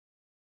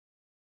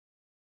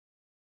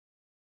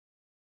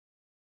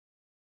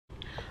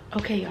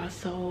Okay, y'all,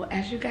 so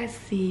as you guys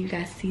see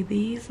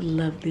these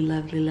lovely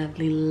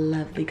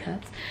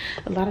cups.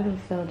 A lot of them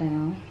fell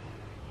down.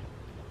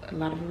 A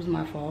lot of it was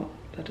my fault,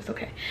 but it's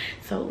okay.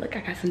 So look,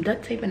 I got some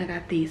duct tape and I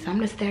got these. So I'm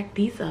gonna stack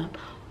these up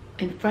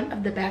in front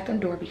of the bathroom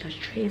door because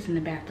Trey is in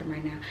the bathroom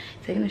right now,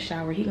 taking a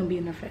shower. He gonna be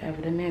in there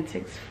forever. The man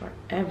takes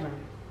forever.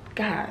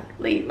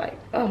 Golly, like,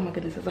 oh my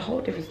goodness, it's a whole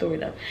different story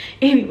though.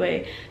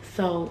 Anyway,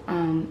 so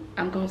I'm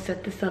gonna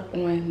set this up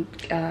on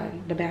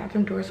the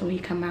bathroom door, so when he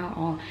come out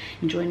all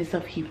enjoying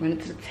himself, he run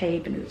into the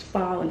tape and it's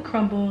fall and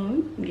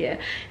crumble. Yeah,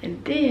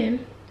 and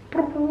then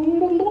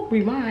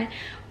rewind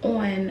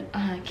on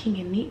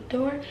King and Neek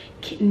door.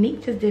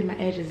 Neek just did my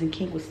edges and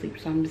King was asleep,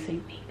 so I'm gonna say,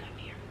 Neek, come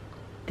here.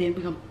 Then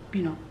we're gonna,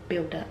 you know,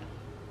 build up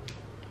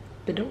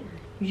the door.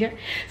 Yeah,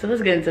 so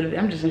let's get into the,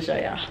 I'm just gonna show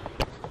y'all.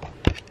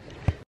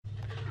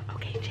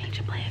 Okay, change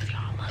of plans,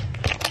 y'all. Look,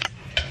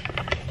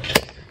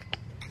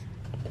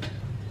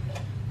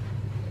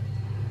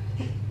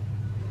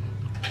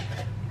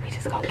 we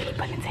just gonna keep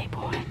putting tape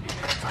on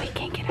so he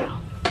can't get out.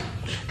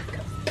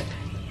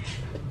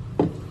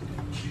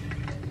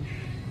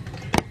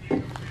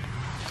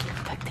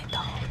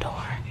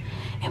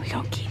 And we're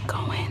gonna keep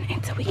going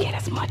until we get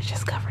as much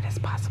just covered as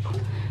possible.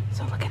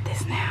 So look at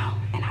this now,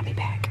 and I'll be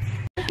back.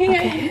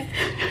 Okay.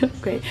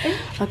 Great.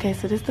 Okay,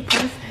 so this is the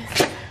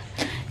process.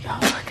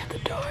 Y'all look at the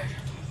door.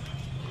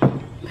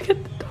 Look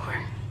at the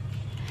door.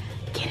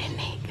 Get in,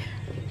 Nick.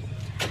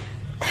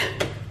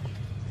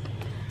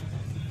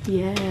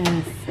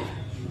 Yes.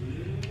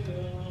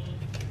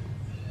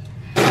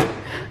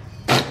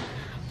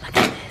 Look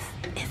at this.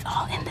 It's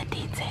all in the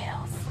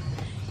details.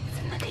 It's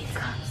in the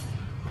details.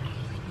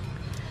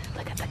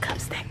 Look at the cup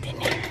stacked in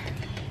there.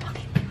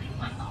 Okay, we need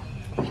one more.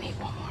 We need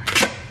one more.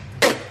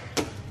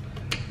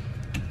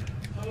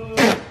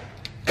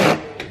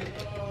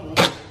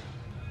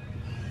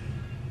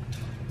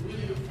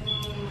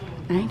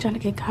 I ain't trying to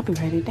get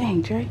copyrighted.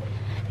 Dang, Trey.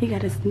 He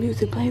got his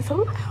music playing so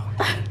loud.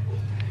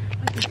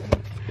 We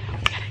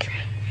gotta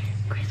try.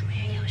 Chris,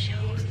 wear your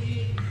shoes.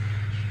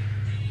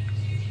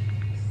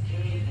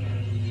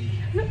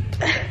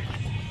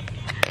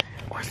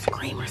 Or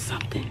scream or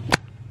something.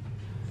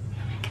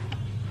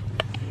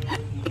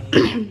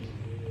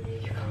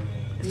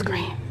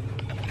 Scream.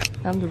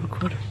 I'm the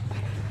recorder.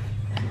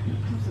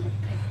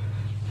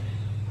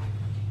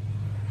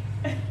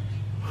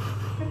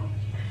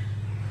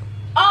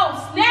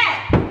 Oh,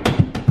 snap!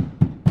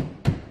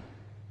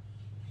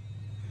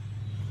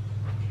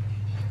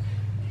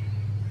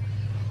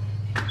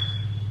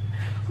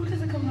 Who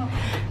does it come out?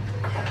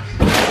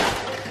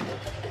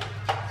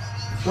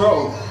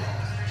 Bro,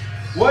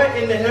 what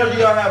in the hell do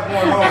y'all have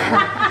going on?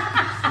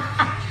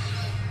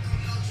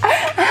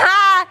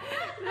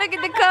 Look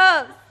at the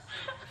cups.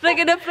 Flick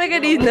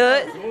at these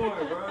nuts.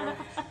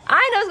 I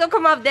didn't know it was gonna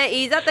come off that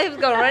easy. I thought he was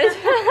gonna run it. I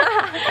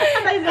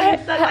thought he was gonna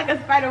get stuck like a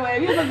spider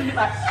web. He was supposed to be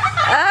like,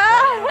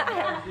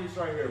 This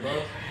right here,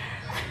 bro.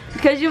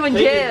 Because you in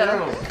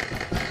jail.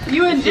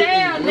 you in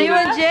jail, nigga. You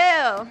in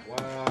jail.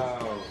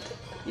 Wow.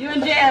 You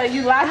in jail.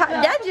 You locked up.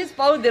 That just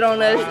folded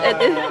on us at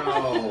this.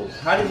 Wow.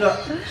 How did y'all?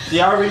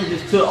 Y'all really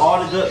just took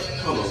all the duct.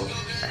 Hold on.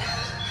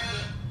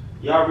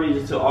 Y'all really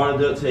just took all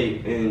the duct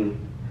tape and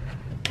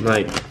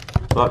like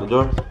locked the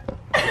door.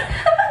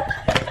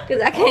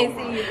 Because I can't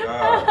see you.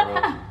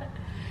 God,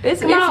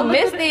 It's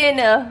misty in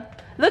there.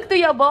 Look through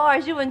your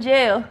bars. You in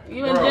jail.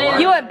 You in jail.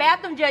 You in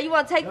bathroom jail. You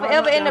want to take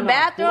forever in the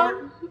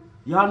bathroom?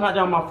 Y'all knocked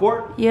down my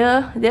fork?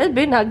 Yeah, that's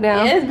been knocked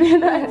down. Yeah, it's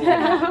been knocked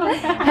down.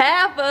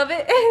 Half of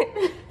it.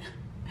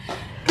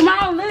 Come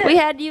on, Liz. We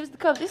had to use the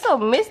cups. It's so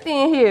misty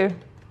in here.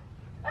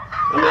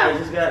 I mean, I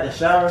just got the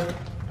shower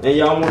and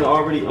y'all want to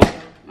already.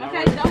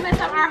 Okay, don't mess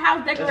up our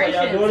house decorations.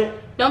 Y'all doing it?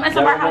 Don't mess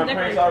up our house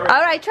decorations.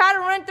 All right, try to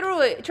run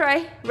through it,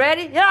 Trey.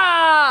 Ready?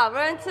 Yeah,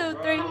 run 2,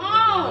 3. Come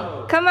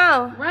on. Come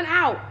on. Run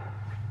out.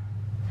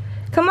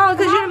 Come on,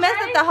 because Come you on, messed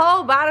Trey. up the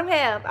whole bottom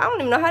half. I don't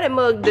even know how that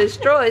mug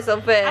destroyed so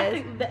I fast.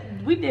 think that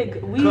we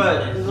did. We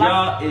Cause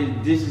y'all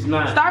this is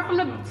not. start from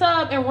the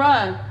tub and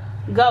run.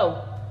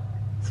 Go.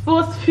 It's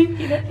full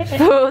speed.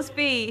 Full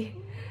speed.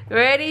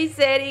 Ready,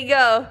 steady,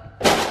 go.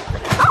 Damn.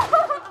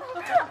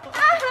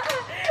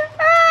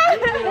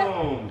 Come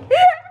on.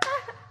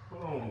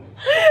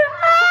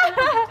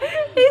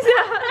 He's he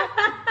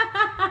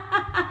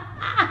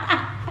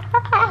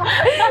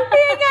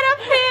ain't got a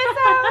pants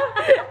on.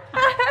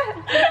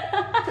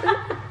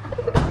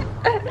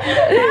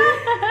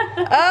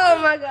 Oh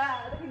my God,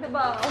 look at the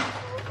ball.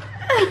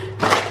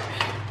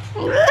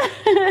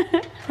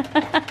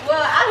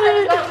 Well, I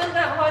think we're gonna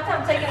have a hard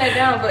time taking that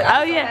down, but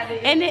Oh yeah,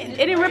 and it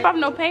didn't rip off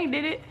no paint,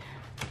 did it?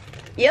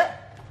 Yep.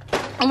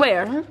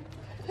 Where?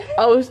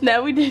 Oh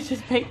snap, we did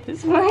just paint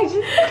this much.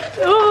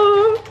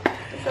 Ooh.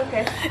 It's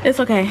okay. It's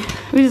okay.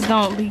 We just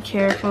gonna be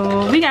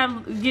careful. We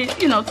gotta get,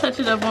 you know, touch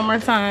it up one more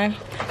time.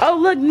 Oh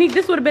look, Nick,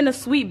 this would have been a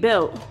sweet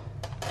belt.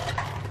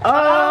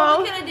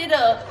 Oh,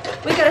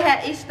 we could have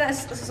had each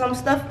some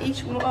stuff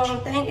each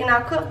thing in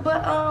our cup,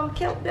 but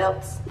kept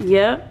belts.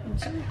 Yep.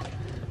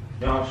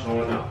 Y'all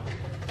showing up.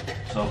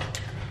 So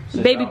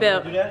Baby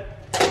belt. Do that?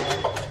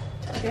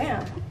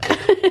 Damn.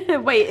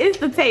 Wait, it's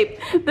the tape.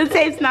 The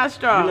tape's not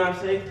strong. You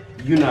not safe?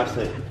 You not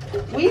safe.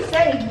 We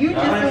say you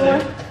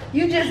just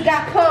you just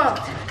got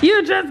pumped.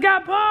 You just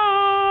got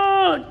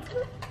punked.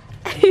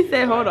 He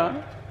said, hold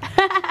on.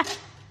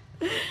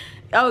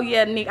 Oh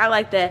yeah, Nick, I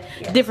like that.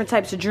 Yeah. Different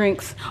types of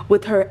drinks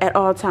with her at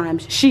all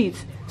times.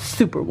 She's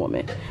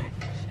Superwoman.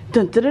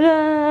 Dun da da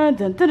da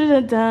dun da da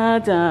da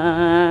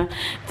da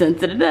dun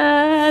da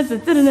da da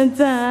dun da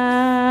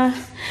da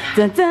da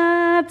dun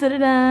da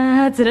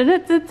da da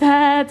da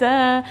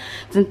da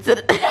dun da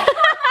da.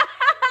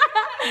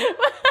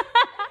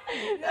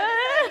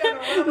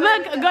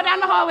 Look, go down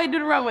the hallway, do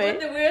the runway.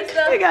 With the weird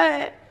stuff. Go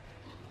ahead.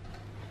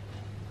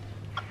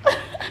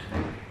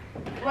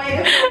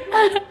 Wait.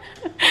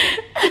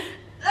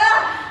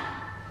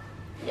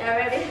 Y'all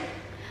ready?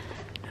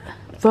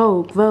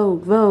 Vogue,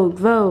 Vogue, Vogue,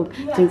 Vogue.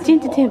 Tim tim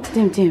tim tim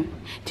tim tim.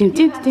 Tim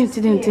tim tim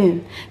tim tim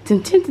tim.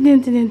 Tim tim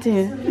tim tim tim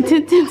tim.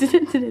 Tim tim tim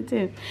tim tim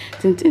tim.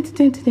 Tim tim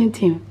tim tim tim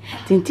tim.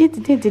 Tim tim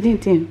tim tim tim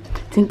tim.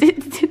 Tim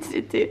tim tim tim tim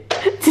tim.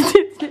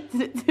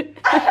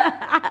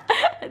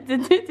 Tim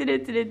tim tim tim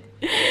tim.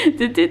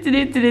 Tim tim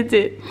tim tim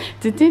tim.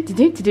 Tim tim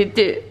tim tim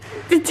tim.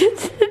 Tim tim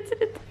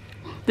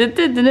tim tim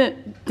tim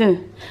tim.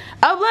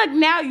 Oh look,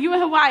 now you in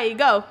Hawaii.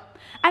 Go.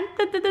 Shake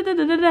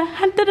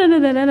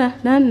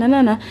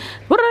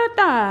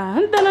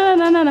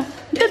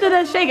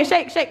it,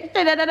 shake, shake.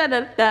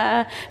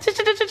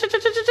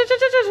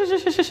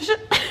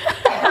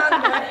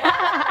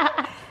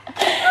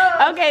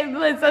 Okay,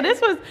 so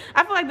this was,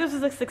 I feel like this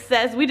was a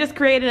success. We just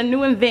created a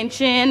new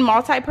invention,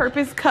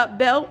 multi-purpose cup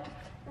belt,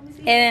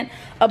 and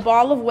a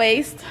ball of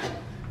waste.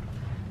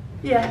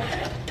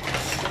 Yeah.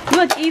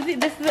 Look, easy.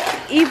 This is an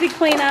easy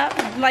cleanup.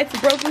 Like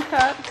broken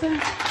cups.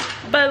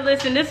 But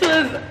listen, this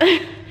was,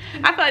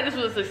 I feel like this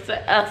was a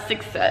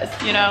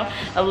success, you know.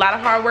 A lot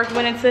of hard work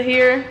went into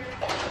here.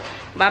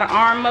 A lot of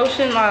arm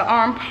motion, a lot of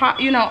arm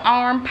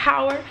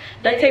power.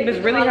 Duct tape is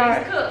really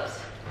hard. Cups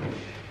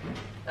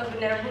up in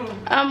that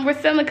room.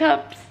 We're selling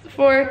cups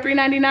for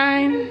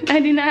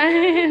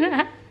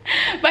 $3.99.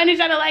 But I need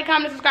y'all to like,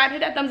 comment, subscribe, hit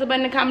that thumbs up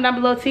button, and comment down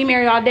below. Team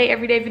Airi all day,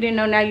 every day. If you didn't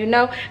know, now you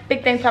know.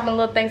 Big things popping,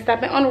 little things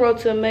stopping. On the road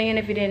to 1 million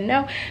if you didn't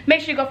know.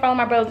 Make sure you go follow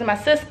my brothers and my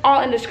sis. All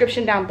in the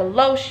description down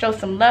below. Show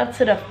some love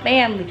to the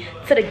family,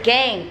 to the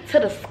gang, to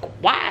the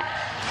squad.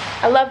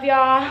 I love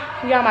y'all.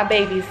 Y'all my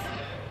babies.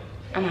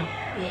 I'm out.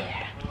 Yeah.